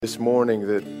This morning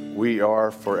that we are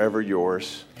forever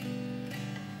yours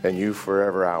and you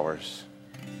forever ours.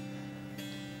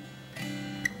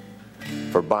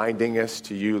 For binding us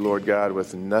to you, Lord God,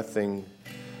 with nothing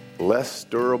less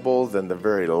durable than the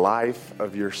very life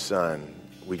of your Son,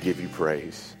 we give you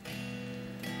praise.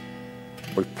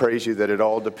 We praise you that it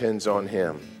all depends on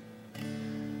him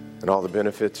and all the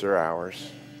benefits are ours.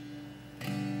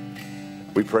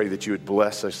 We pray that you would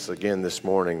bless us again this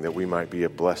morning, that we might be a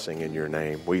blessing in your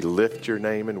name. We lift your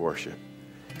name in worship.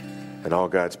 And all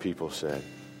God's people said,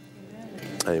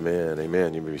 amen.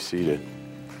 Amen. You may be seated.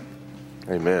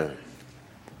 Amen.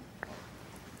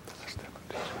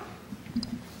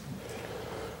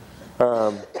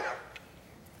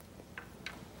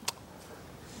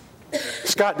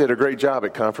 Scott did a great job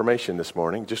at confirmation this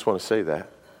morning. Just want to say that.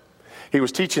 He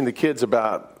was teaching the kids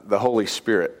about the Holy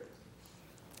Spirit.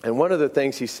 And one of the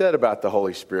things he said about the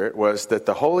Holy Spirit was that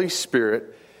the Holy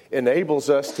Spirit enables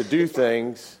us to do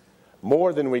things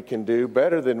more than we can do,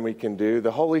 better than we can do.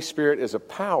 The Holy Spirit is a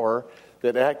power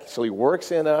that actually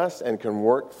works in us and can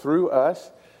work through us.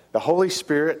 The Holy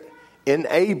Spirit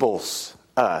enables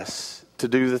us to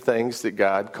do the things that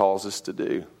God calls us to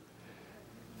do.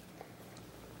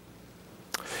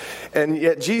 And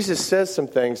yet Jesus says some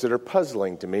things that are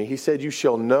puzzling to me. He said, you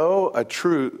shall know a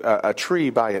tree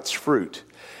by its fruit.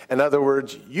 In other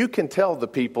words, you can tell the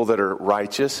people that are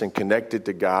righteous and connected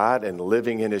to God and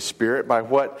living in his Spirit by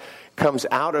what comes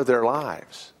out of their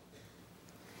lives.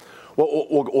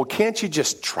 Well, can't you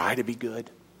just try to be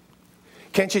good?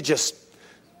 Can't you just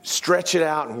stretch it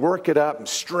out and work it up and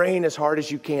strain as hard as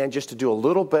you can just to do a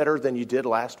little better than you did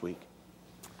last week?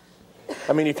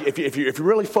 I mean, if you're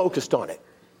really focused on it,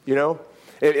 you know,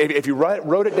 if you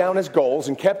wrote it down as goals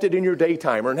and kept it in your day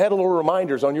timer and had little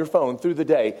reminders on your phone through the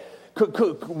day,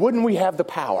 wouldn't we have the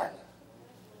power?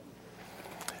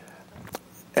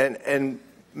 And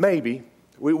maybe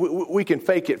we can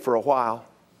fake it for a while,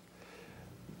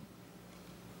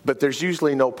 but there's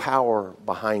usually no power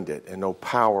behind it and no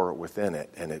power within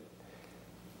it, and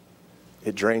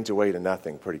it drains away to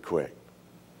nothing pretty quick.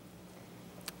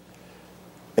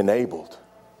 Enabled,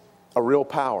 a real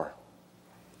power.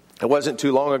 It wasn't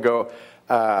too long ago,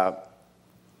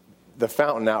 the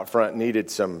fountain out front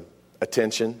needed some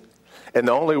attention. And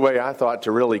the only way I thought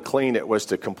to really clean it was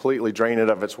to completely drain it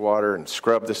of its water and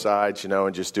scrub the sides,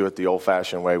 and just do it the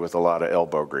old-fashioned way with a lot of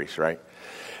elbow grease, right?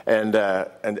 And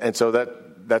so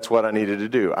that's what I needed to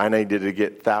do. I needed to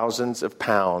get thousands of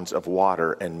pounds of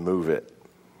water and move it.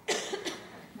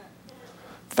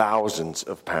 Thousands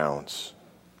of pounds.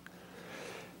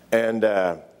 And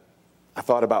I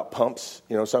thought about pumps,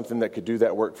 something that could do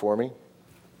that work for me.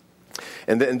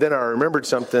 And then I remembered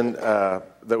something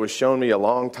that was shown me a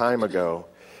long time ago,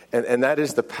 and that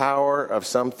is the power of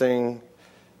something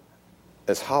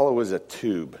as hollow as a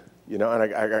tube, and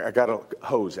I got a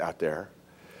hose out there.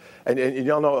 And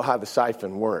y'all know how the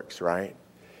siphon works, right?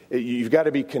 You've got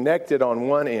to be connected on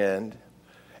one end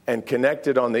and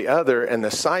connected on the other, and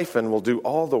the siphon will do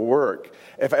all the work.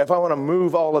 If I want to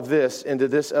move all of this into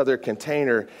this other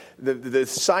container, the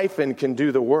siphon can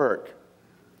do the work.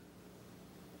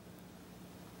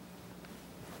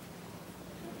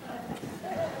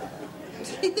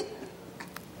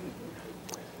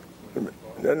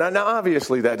 Now,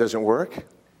 obviously, that doesn't work.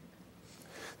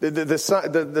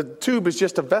 The tube is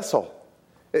just a vessel.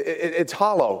 It's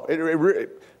hollow.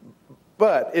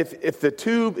 But if the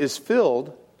tube is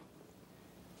filled,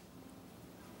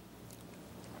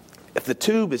 with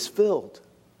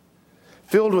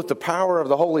the power of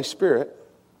the Holy Spirit,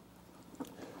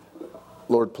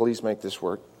 Lord, please make this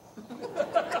work.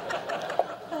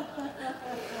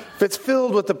 If it's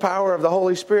filled with the power of the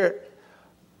Holy Spirit,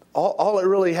 all it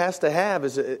really has to have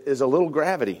is a little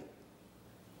gravity.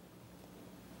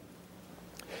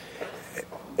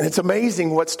 And it's amazing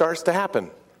what starts to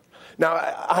happen. Now,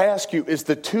 I ask you, is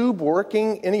the tube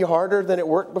working any harder than it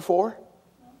worked before?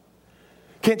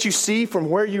 Can't you see from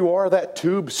where you are that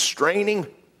tube straining?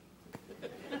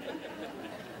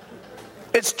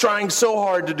 It's trying so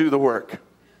hard to do the work,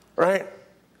 right?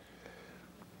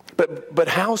 But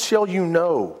how shall you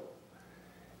know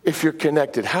if you're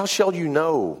connected? How shall you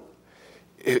know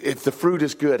if the fruit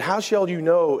is good? How shall you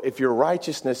know if your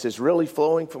righteousness is really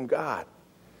flowing from God?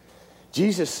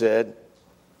 Jesus said,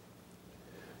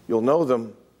 you'll know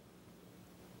them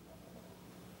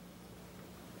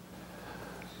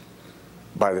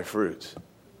by their fruits.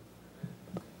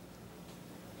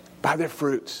 By their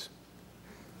fruits.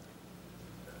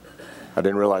 I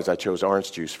didn't realize I chose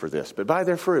orange juice for this, but by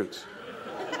their fruits.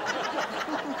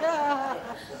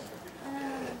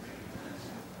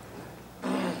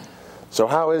 So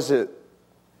how is it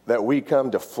that we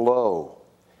come to flow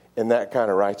in that kind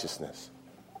of righteousness.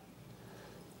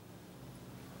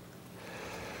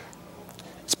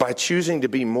 It's by choosing to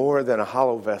be more than a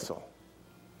hollow vessel.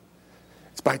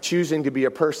 It's by choosing to be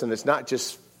a person that's not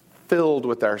just filled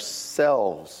with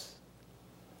ourselves,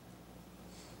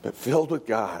 but filled with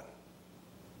God.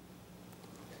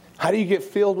 How do you get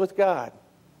filled with God?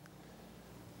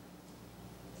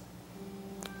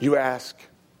 You ask.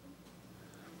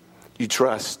 You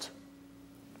trust.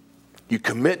 You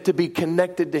commit to be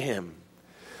connected to Him.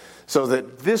 So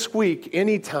that this week,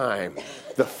 anytime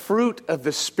the fruit of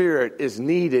the Spirit is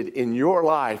needed in your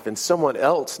life and someone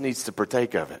else needs to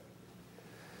partake of it,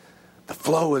 the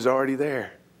flow is already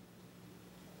there.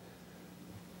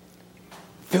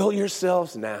 Fill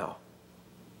yourselves now,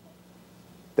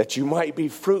 that you might be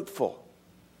fruitful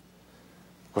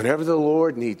whenever the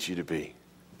Lord needs you to be,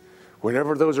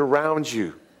 whenever those around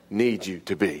you need you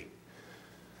to be,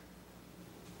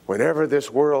 whenever this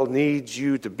world needs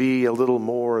you to be a little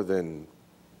more than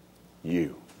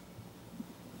you.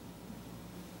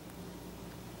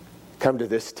 Come to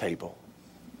this table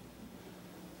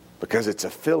because it's a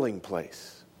filling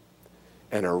place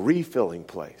and a refilling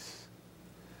place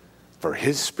for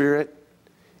His Spirit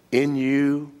in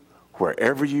you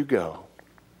wherever you go.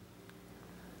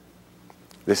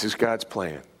 This is God's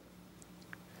plan.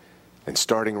 And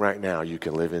starting right now, you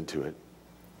can live into it.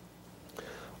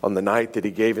 On the night that He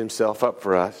gave Himself up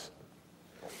for us,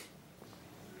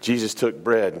 Jesus took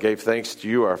bread and gave thanks to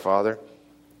you, our Father.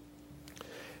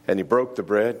 And He broke the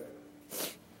bread.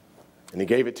 And He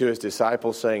gave it to His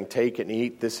disciples, saying, "Take and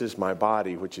eat. This is my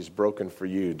body, which is broken for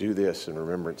you. Do this in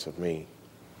remembrance of me."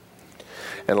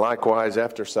 And likewise,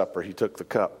 after supper, He took the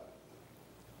cup.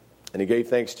 And He gave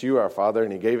thanks to you, our Father,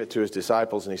 and He gave it to His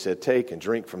disciples, and He said, "Take and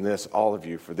drink from this, all of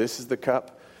you, for this is the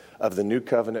cup of the new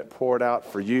covenant poured out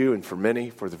for you and for many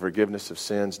for the forgiveness of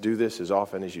sins. Do this as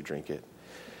often as you drink it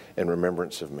in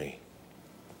remembrance of me."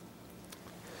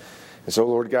 And so,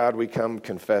 Lord God, we come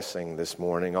confessing this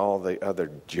morning all the other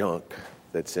junk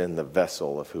that's in the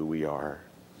vessel of who we are.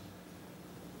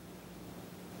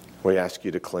 We ask you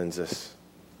to cleanse us,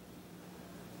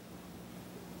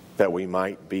 that we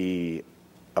might be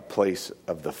a place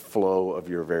of the flow of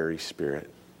your very Spirit.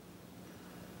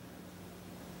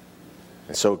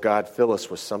 And so, God, fill us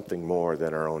with something more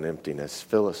than our own emptiness.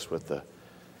 Fill us with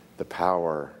the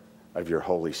power of your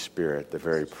Holy Spirit, the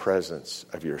very presence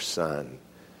of your Son.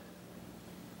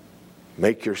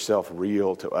 Make yourself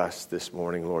real to us this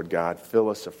morning, Lord God. Fill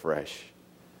us afresh,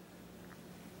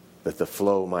 that the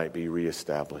flow might be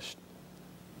reestablished.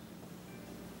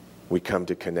 We come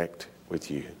to connect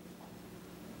with you,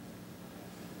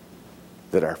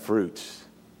 that our fruits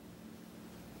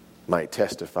might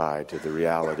testify to the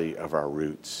reality of our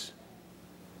roots.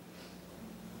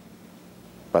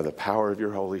 By the power of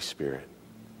your Holy Spirit,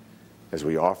 as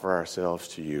we offer ourselves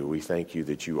to you, we thank you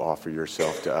that you offer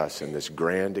yourself to us in this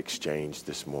grand exchange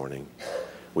this morning.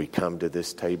 We come to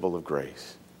this table of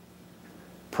grace,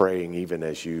 praying even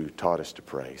as you taught us to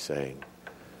pray, saying,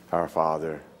 "Our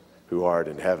Father, who art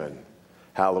in heaven,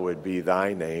 hallowed be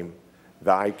thy name.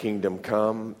 Thy kingdom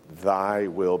come, thy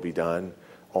will be done,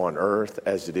 on earth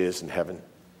as it is in heaven.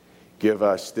 Give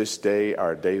us this day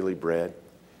our daily bread,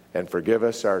 and forgive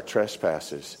us our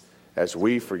trespasses, as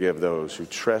we forgive those who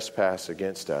trespass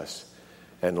against us.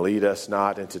 And lead us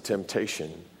not into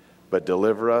temptation, but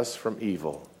deliver us from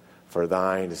evil. For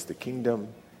thine is the kingdom,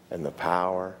 and the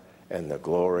power, and the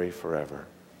glory forever.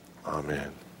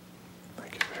 Amen."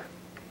 Thank you.